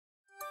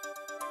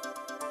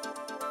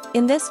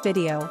In this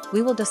video,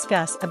 we will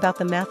discuss about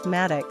the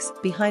mathematics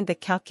behind the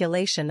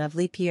calculation of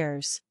leap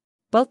years.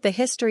 Both the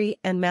history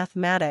and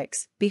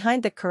mathematics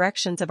behind the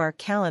corrections of our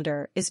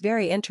calendar is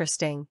very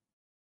interesting.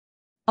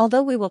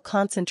 Although we will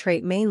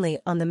concentrate mainly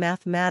on the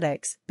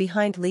mathematics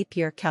behind leap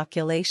year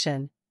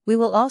calculation, we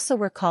will also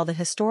recall the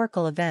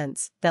historical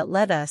events that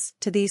led us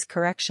to these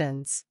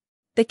corrections.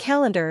 The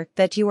calendar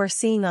that you are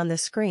seeing on the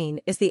screen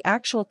is the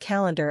actual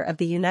calendar of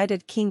the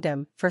United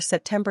Kingdom for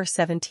September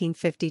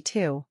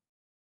 1752.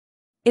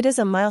 It is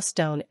a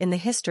milestone in the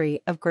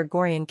history of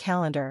Gregorian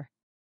calendar.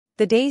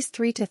 The days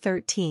 3 to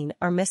 13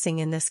 are missing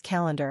in this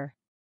calendar.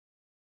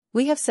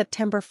 We have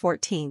September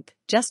 14th,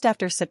 just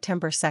after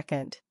September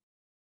 2nd.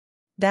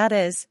 That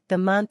is, the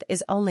month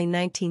is only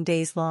 19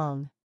 days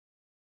long.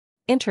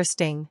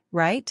 Interesting,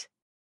 right?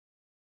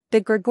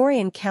 The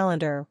Gregorian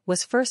calendar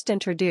was first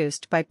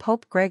introduced by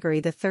Pope Gregory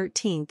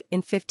XIII in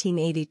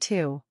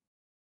 1582.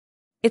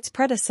 Its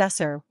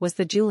predecessor was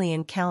the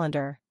Julian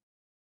calendar.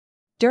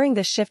 During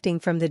the shifting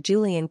from the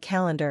Julian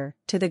calendar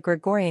to the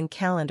Gregorian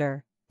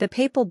calendar, the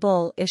papal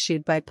bull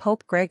issued by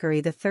Pope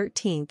Gregory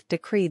XIII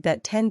decreed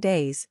that 10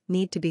 days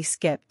need to be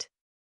skipped.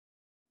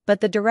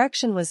 But the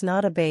direction was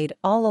not obeyed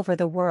all over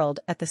the world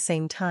at the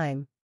same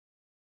time.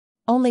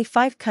 Only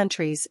 5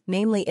 countries,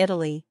 namely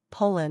Italy,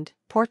 Poland,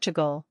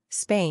 Portugal,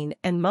 Spain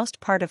and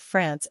most part of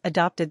France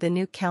adopted the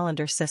new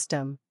calendar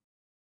system.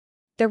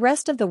 The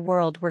rest of the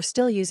world were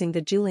still using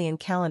the Julian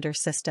calendar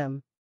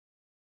system.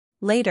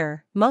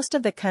 Later, most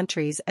of the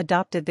countries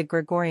adopted the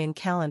Gregorian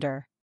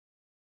calendar.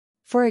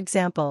 For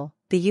example,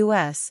 the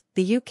US,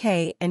 the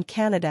UK and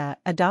Canada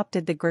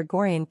adopted the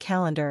Gregorian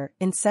calendar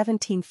in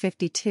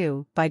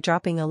 1752 by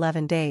dropping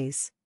 11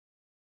 days.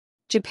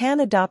 Japan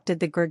adopted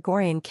the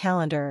Gregorian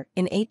calendar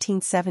in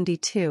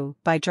 1872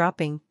 by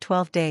dropping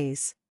 12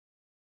 days.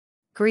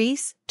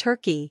 Greece,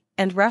 Turkey,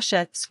 and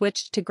Russia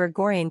switched to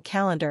Gregorian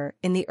calendar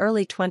in the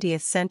early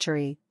 20th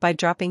century by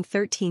dropping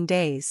 13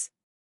 days.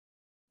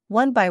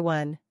 One by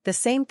one, the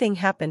same thing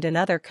happened in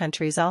other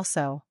countries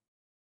also.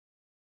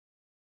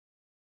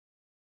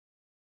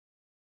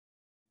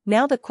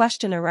 Now the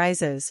question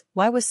arises,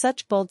 why was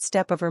such bold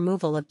step of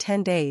removal of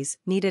 10 days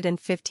needed in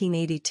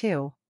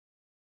 1582?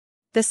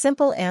 The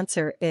simple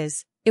answer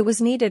is, it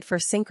was needed for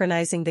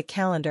synchronizing the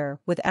calendar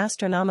with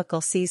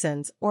astronomical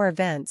seasons or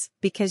events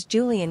because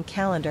Julian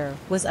calendar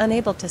was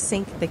unable to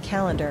sync the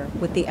calendar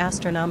with the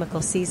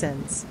astronomical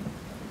seasons.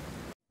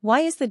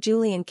 Why is the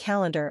Julian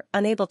calendar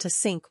unable to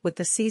sync with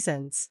the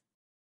seasons?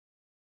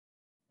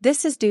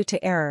 This is due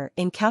to error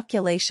in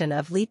calculation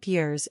of leap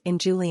years in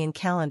Julian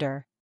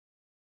calendar.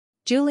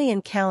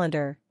 Julian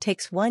calendar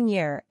takes 1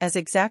 year as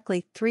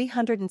exactly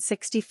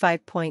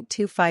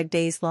 365.25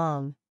 days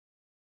long.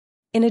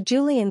 In a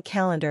Julian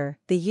calendar,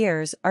 the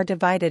years are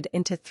divided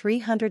into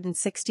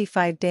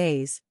 365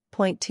 days,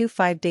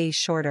 0.25 days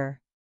shorter.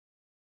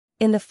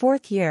 In the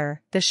 4th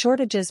year, the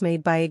shortages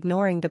made by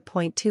ignoring the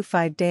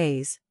 0.25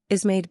 days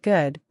is made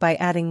good by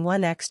adding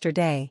 1 extra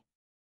day.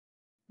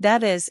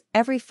 That is,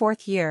 every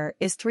 4th year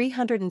is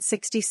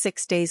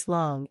 366 days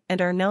long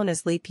and are known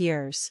as leap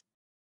years.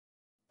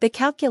 The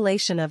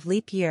calculation of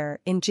leap year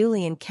in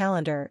Julian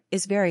calendar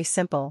is very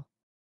simple.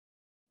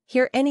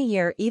 Here any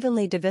year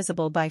evenly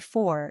divisible by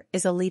 4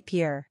 is a leap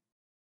year.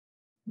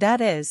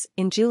 That is,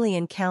 in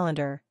Julian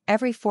calendar,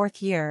 every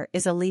 4th year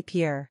is a leap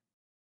year.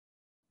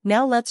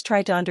 Now let's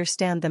try to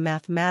understand the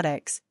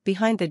mathematics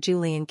behind the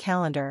Julian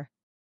calendar.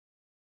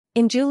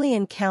 In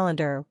Julian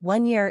calendar,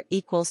 1 year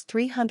equals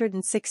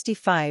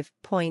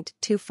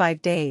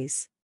 365.25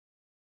 days.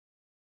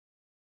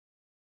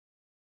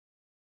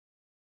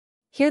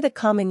 Here the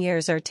common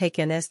years are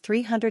taken as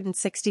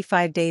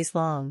 365 days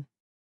long.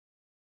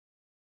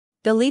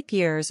 The leap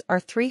years are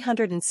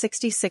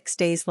 366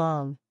 days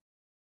long.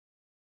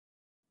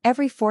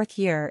 Every 4th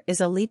year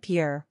is a leap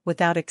year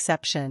without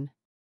exception.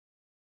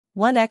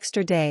 1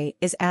 extra day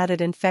is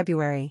added in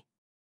February.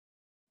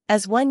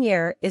 As 1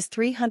 year is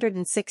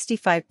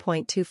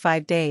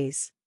 365.25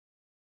 days.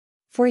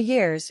 4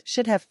 years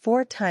should have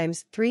 4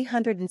 times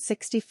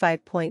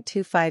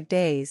 365.25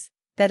 days,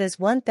 that is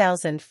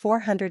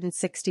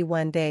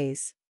 1,461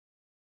 days.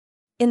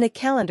 In the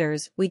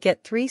calendars we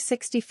get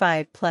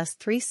 365 plus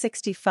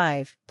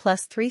 365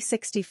 plus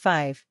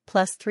 365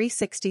 plus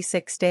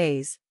 366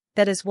 days,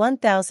 that is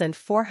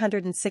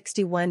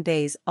 1,461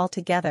 days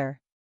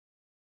altogether.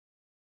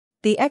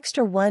 The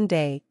extra 1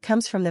 day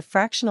comes from the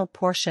fractional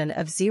portion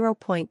of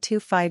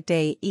 0.25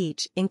 day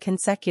each in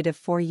consecutive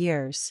 4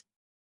 years.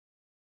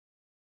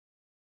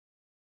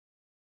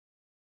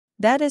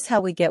 That is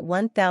how we get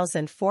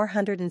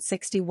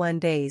 1,461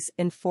 days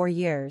in 4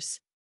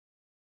 years.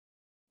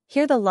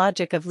 Here the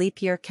logic of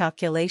leap year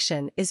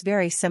calculation is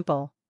very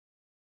simple.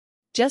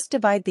 Just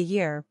divide the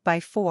year by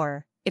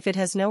 4, if it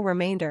has no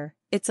remainder,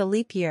 it's a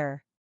leap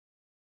year.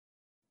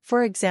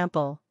 For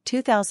example,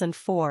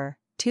 2004,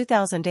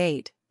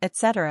 2008,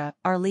 etc.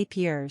 are leap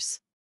years.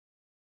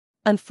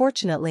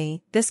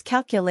 Unfortunately, this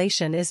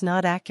calculation is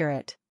not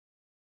accurate.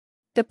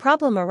 The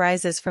problem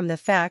arises from the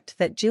fact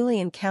that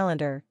Julian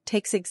calendar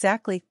takes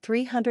exactly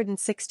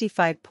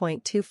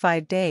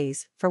 365.25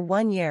 days for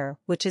 1 year,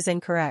 which is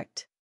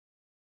incorrect.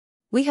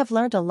 We have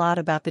learned a lot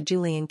about the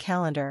Julian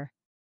calendar.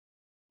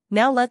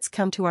 Now let's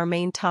come to our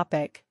main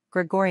topic,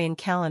 Gregorian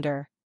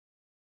calendar.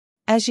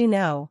 As you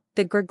know,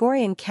 the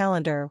Gregorian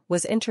calendar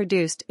was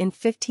introduced in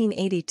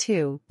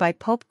 1582 by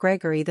Pope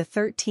Gregory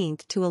XIII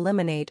to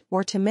eliminate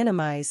or to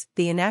minimize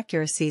the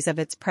inaccuracies of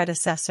its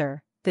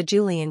predecessor, the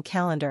Julian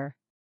calendar.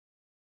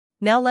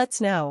 Now let's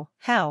know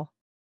how.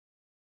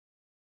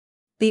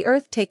 The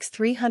Earth takes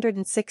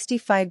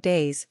 365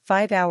 days,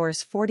 5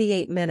 hours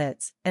 48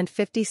 minutes, and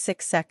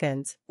 56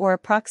 seconds, or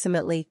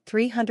approximately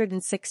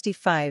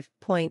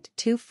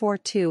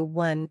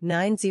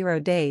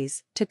 365.242190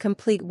 days, to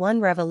complete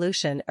one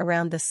revolution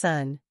around the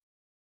Sun.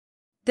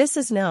 This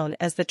is known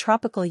as the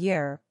tropical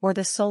year or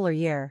the solar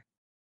year.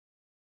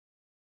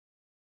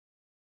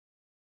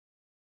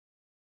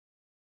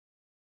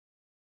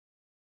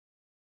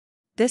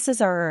 This is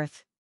our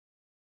Earth.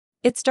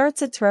 It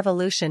starts its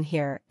revolution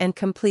here and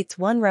completes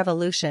one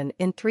revolution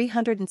in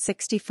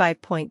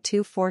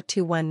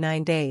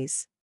 365.24219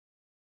 days.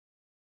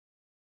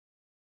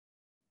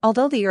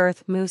 Although the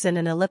Earth moves in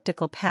an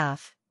elliptical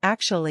path,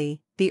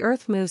 actually, the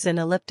Earth moves in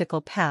an elliptical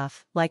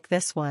path like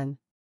this one.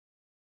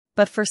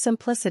 But for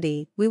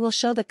simplicity, we will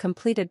show the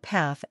completed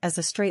path as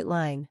a straight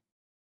line.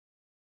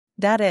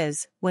 That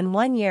is, when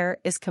 1 year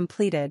is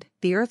completed,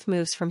 the Earth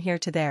moves from here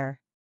to there.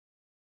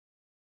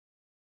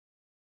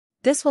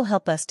 This will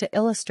help us to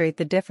illustrate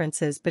the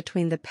differences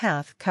between the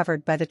path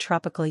covered by the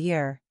tropical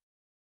year.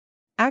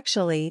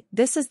 Actually,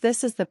 this is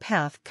the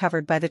path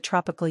covered by the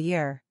tropical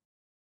year.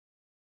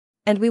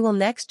 And we will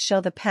next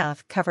show the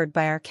path covered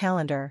by our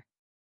calendar.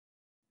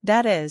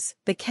 That is,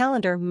 the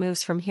calendar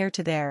moves from here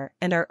to there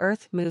and our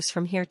Earth moves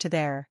from here to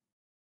there.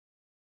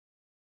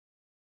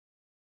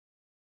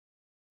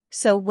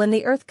 So when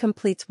the Earth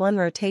completes one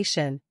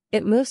rotation,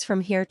 it moves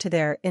from here to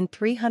there in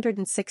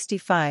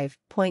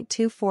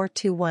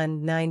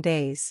 365.24219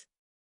 days.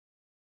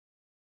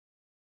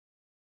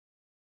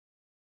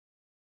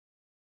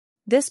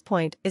 This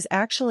point is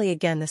actually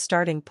again the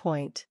starting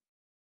point.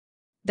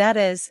 That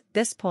is,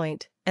 this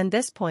point, and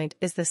this point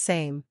is the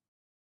same.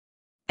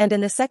 And in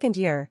the second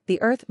year,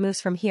 the Earth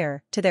moves from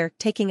here to there,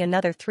 taking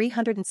another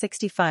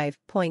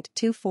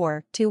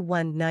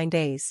 365.24219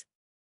 days.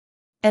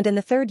 And in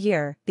the third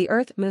year, the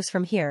Earth moves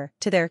from here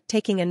to there,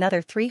 taking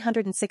another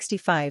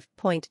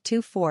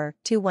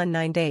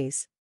 365.24219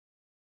 days.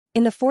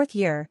 In the fourth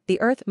year,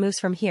 the Earth moves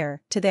from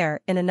here to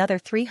there in another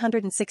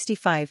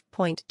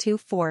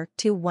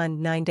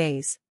 365.24219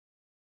 days.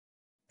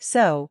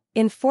 So,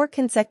 in 4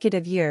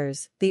 consecutive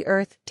years, the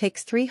Earth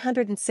takes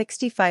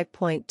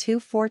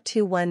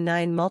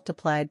 365.24219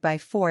 multiplied by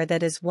 4,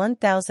 that is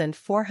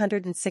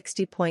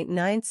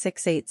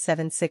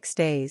 1460.968776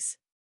 days.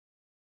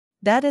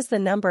 That is the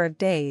number of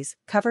days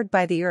covered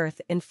by the Earth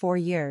in 4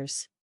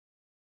 years.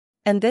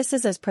 And this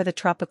is as per the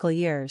tropical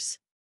years.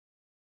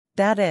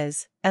 That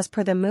is, as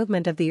per the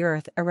movement of the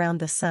Earth around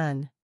the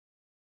Sun.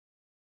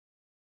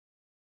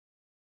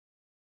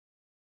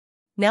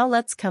 Now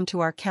let's come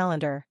to our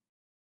calendar.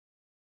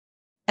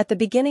 At the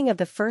beginning of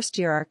the first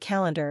year, our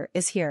calendar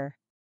is here.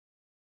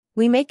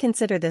 We may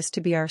consider this to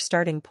be our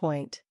starting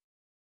point.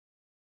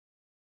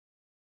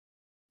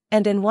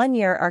 And in 1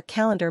 year our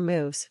calendar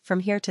moves from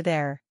here to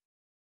there.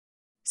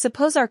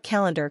 Suppose our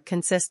calendar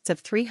consists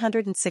of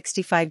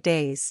 365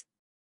 days.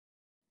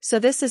 So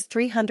this is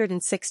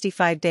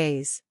 365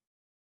 days.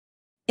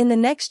 In the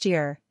next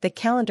year, the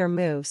calendar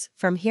moves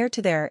from here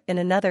to there in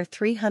another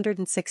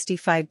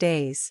 365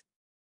 days.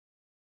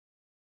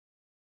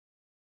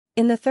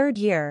 In the third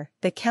year,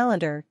 the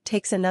calendar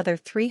takes another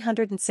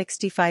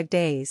 365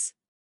 days.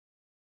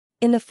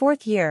 In the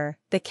fourth year,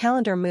 the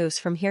calendar moves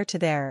from here to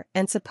there,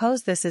 and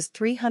suppose this is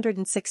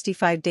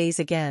 365 days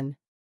again.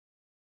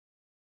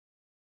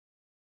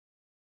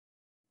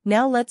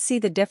 Now let's see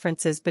the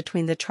differences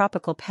between the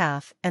tropical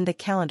path and the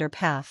calendar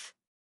path.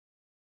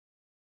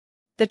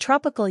 The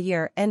tropical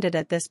year ended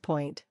at this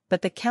point,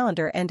 but the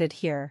calendar ended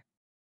here.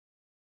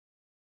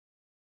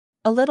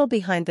 A little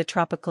behind the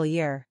tropical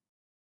year.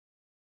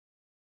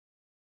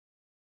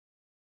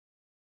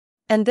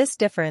 And this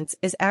difference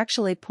is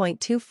actually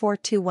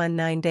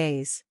 0.24219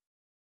 days.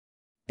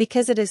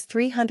 Because it is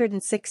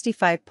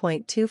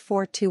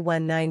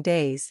 365.24219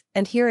 days,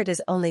 and here it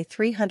is only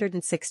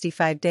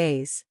 365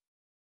 days.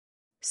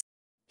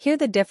 Here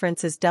the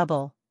difference is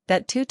double,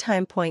 that 2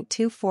 times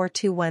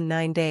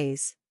 0.24219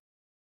 days.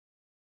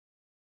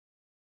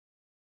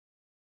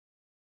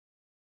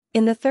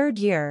 In the third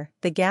year,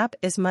 the gap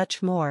is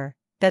much more,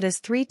 that is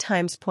 3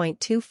 times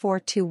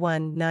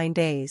 0.24219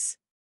 days.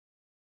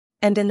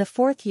 And in the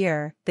fourth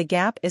year, the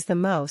gap is the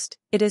most,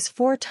 it is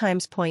 4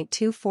 times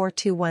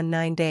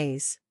 0.24219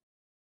 days.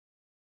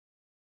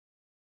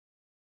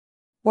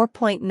 Or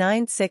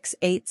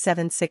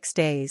 0.96876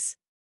 days.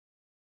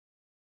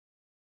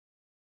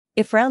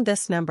 If round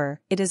this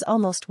number, it is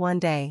almost 1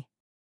 day.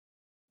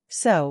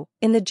 So,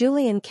 in the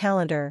Julian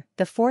calendar,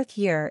 the fourth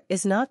year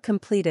is not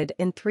completed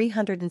in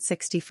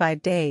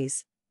 365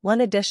 days, one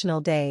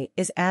additional day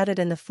is added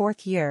in the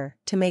fourth year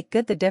to make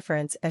good the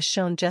difference as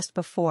shown just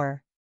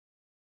before.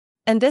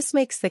 And this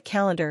makes the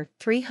calendar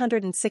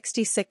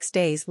 366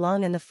 days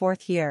long in the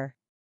fourth year.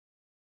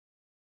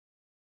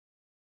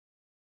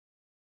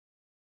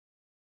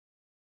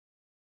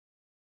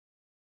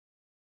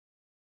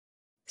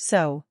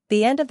 So,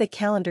 the end of the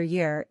calendar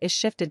year is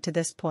shifted to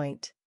this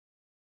point.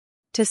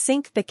 To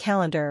sync the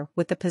calendar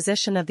with the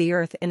position of the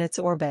Earth in its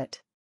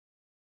orbit.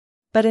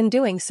 But in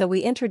doing so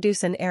we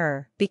introduce an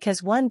error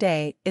because one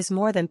day is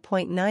more than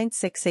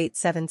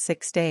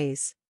 0.96876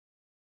 days.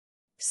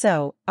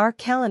 So, our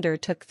calendar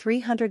took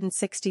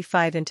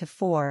 365 into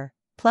 4,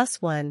 plus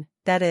 1,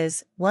 that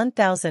is,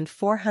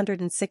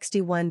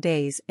 1,461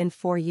 days in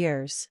 4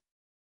 years.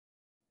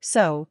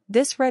 So,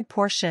 this red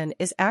portion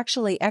is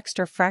actually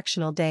extra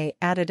fractional day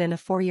added in a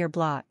 4-year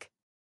block.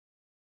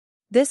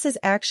 This is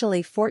actually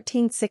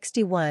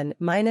 1461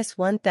 minus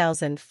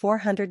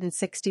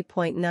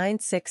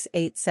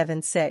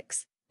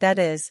 1460.96876, that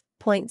is,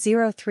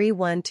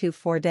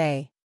 0.03124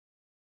 day.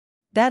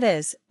 That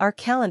is, our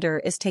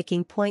calendar is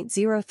taking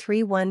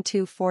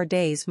 0.03124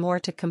 days more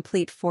to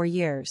complete 4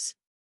 years.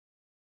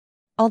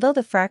 Although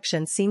the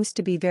fraction seems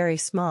to be very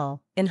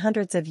small, in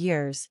hundreds of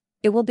years,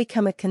 it will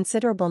become a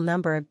considerable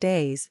number of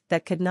days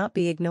that could not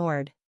be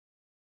ignored.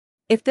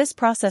 If this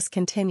process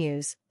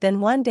continues, then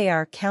one day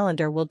our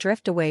calendar will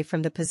drift away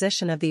from the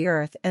position of the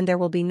Earth and there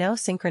will be no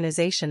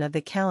synchronization of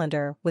the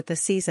calendar with the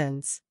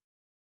seasons.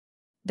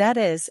 That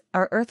is,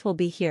 our Earth will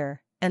be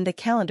here, and the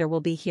calendar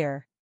will be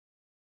here.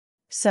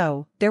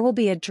 So, there will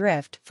be a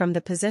drift from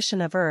the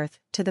position of Earth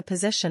to the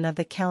position of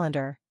the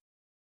calendar.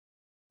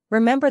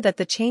 Remember that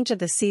the change of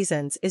the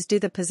seasons is due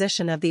to the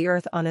position of the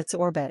Earth on its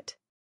orbit.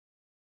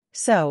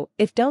 So,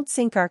 if don't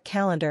sync our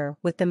calendar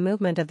with the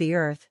movement of the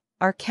Earth,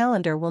 our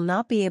calendar will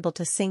not be able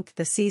to sync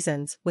the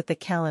seasons with the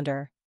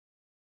calendar.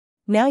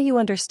 Now you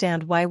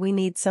understand why we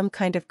need some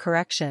kind of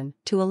correction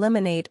to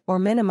eliminate or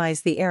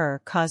minimize the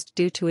error caused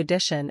due to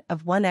addition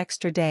of one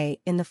extra day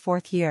in the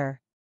fourth year.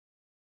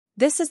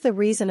 This is the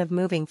reason of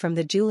moving from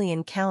the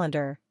Julian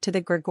calendar to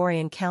the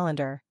Gregorian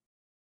calendar.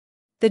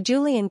 The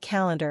Julian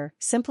calendar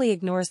simply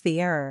ignores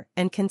the error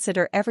and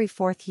consider every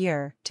fourth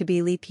year to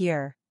be leap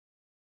year.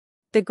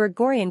 The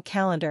Gregorian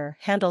calendar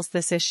handles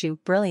this issue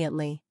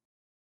brilliantly.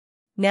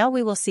 Now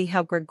we will see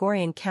how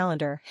Gregorian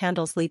calendar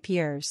handles leap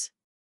years.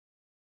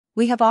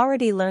 We have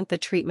already learnt the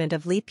treatment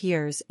of leap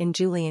years in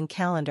Julian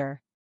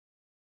calendar.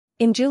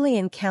 In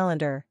Julian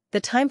calendar,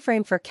 the time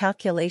frame for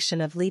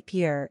calculation of leap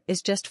year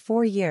is just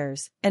 4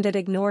 years and it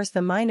ignores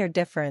the minor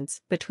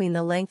difference between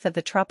the length of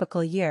the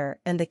tropical year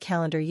and the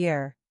calendar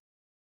year.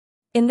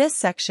 In this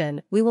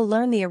section, we will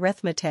learn the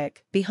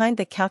arithmetic behind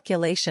the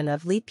calculation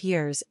of leap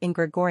years in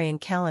Gregorian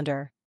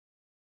calendar.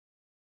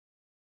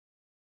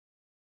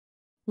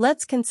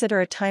 Let's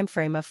consider a time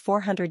frame of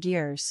 400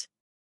 years.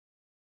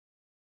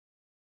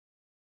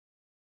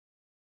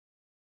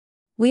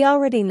 We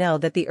already know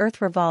that the Earth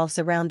revolves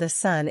around the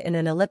Sun in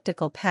an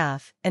elliptical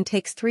path and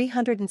takes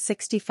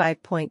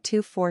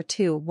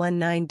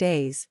 365.24219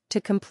 days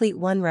to complete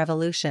one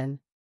revolution.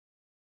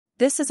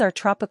 This is our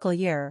tropical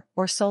year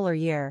or solar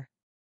year.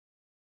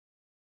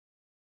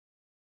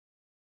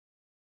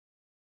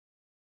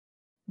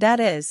 That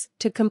is,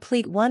 to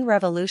complete one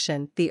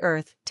revolution, the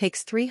Earth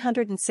takes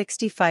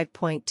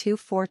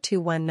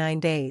 365.24219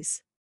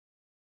 days.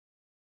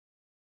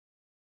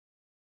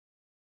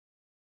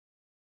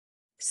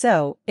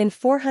 So, in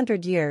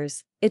 400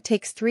 years, it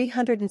takes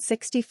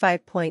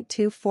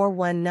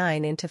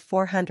 365.2419 into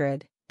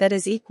 400, that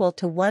is equal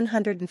to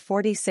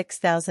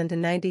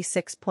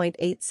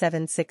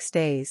 146,096.876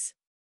 days.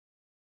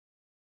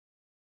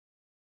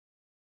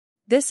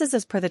 This is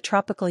as per the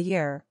tropical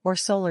year or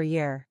solar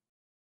year.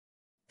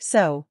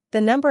 So,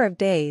 the number of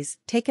days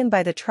taken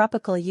by the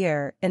tropical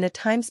year in a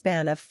time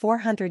span of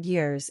 400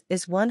 years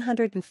is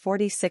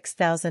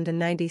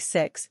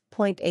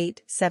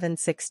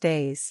 146,096.876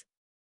 days.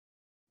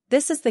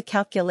 This is the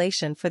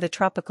calculation for the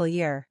tropical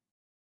year.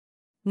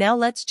 Now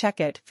let's check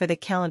it for the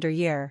calendar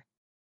year.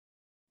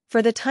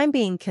 For the time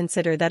being,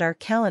 consider that our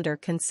calendar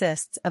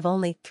consists of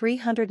only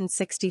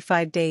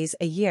 365 days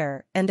a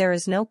year and there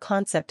is no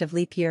concept of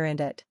leap year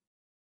in it.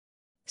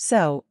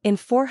 So, in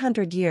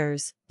 400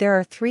 years, there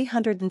are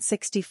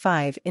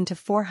 365 into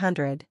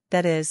 400,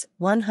 that is,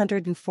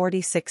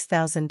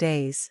 146,000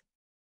 days.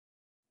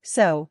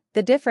 So,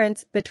 the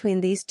difference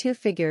between these two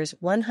figures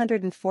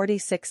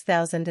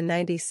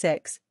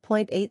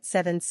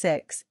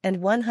 146,096.876 and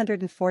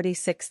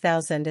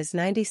 146,000 is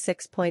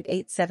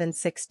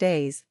 96.876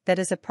 days, that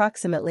is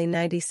approximately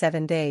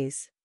 97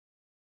 days.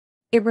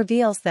 It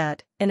reveals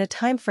that, in a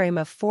time frame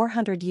of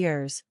 400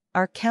 years,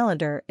 our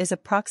calendar is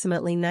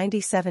approximately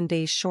 97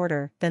 days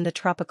shorter than the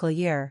tropical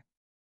year.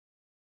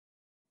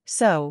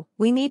 So,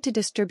 we need to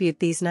distribute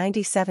these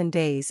 97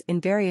 days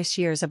in various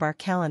years of our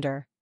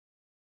calendar.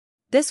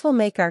 This will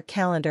make our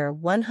calendar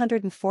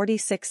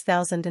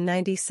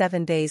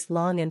 146,097 days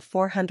long in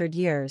 400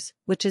 years,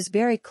 which is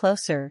very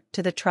closer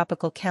to the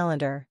tropical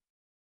calendar.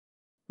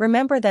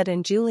 Remember that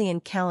in Julian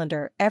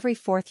calendar every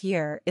fourth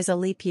year is a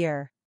leap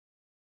year.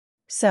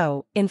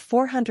 So, in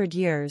 400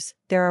 years,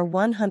 there are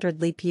 100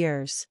 leap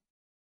years.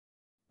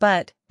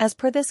 But, as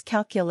per this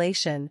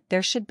calculation,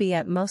 there should be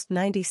at most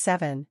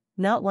 97,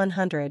 not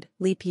 100,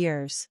 leap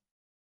years.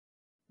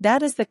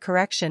 That is the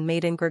correction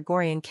made in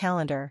Gregorian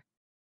calendar.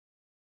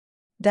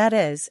 That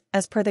is,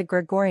 as per the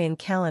Gregorian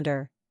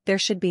calendar, there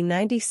should be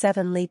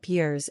 97 leap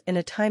years in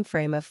a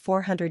timeframe of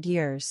 400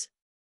 years.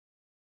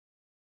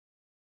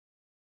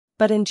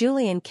 But in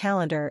Julian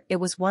calendar it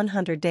was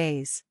 100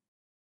 days.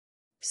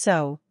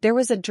 So, there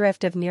was a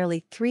drift of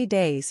nearly 3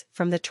 days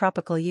from the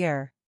tropical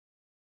year.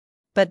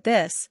 But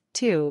this,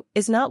 too,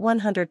 is not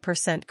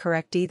 100%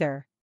 correct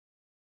either.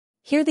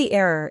 Here the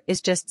error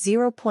is just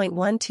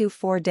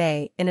 0.124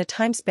 day in a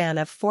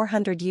timespan of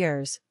 400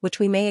 years, which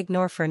we may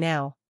ignore for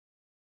now.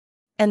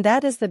 And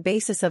that is the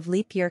basis of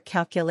leap year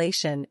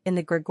calculation in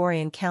the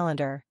Gregorian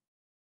calendar.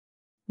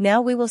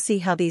 Now we will see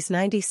how these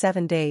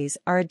 97 days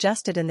are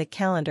adjusted in the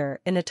calendar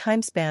in a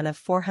timespan of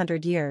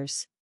 400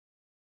 years.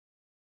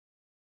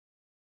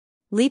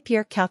 Leap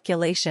year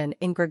calculation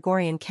in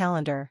Gregorian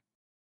calendar.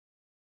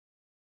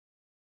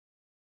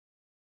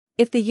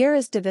 If the year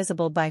is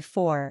divisible by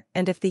 4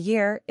 and if the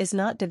year is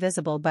not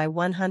divisible by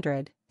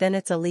 100, then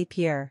it's a leap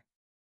year.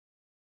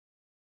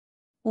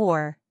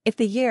 Or, if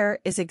the year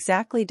is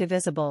exactly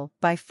divisible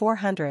by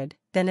 400,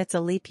 then it's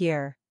a leap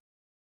year.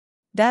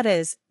 That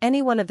is,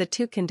 any one of the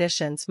two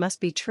conditions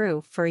must be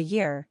true for a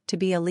year to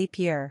be a leap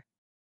year.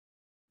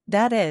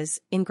 That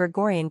is, in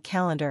Gregorian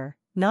calendar,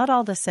 not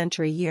all the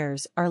century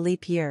years are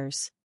leap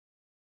years.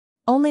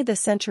 Only the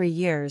century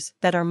years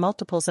that are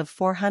multiples of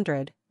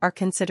 400 are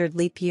considered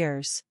leap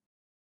years.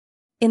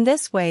 In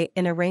this way,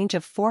 in a range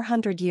of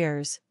 400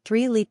 years,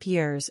 3 leap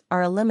years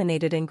are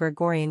eliminated in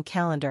Gregorian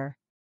calendar.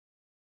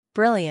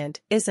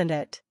 Brilliant, isn't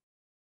it?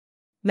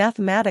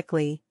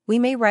 Mathematically, we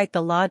may write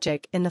the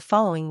logic in the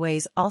following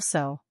ways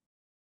also.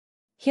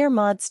 Here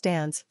mod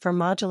stands for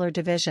modular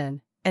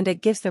division, and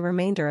it gives the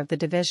remainder of the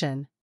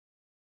division.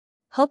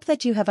 Hope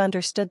that you have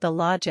understood the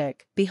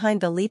logic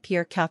behind the leap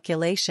year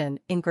calculation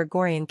in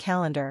Gregorian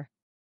calendar.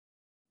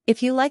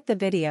 If you like the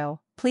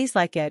video, please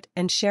like it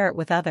and share it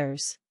with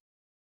others.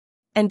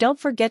 And don't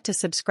forget to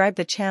subscribe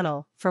the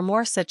channel for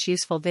more such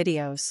useful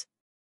videos.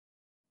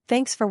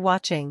 Thanks for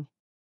watching.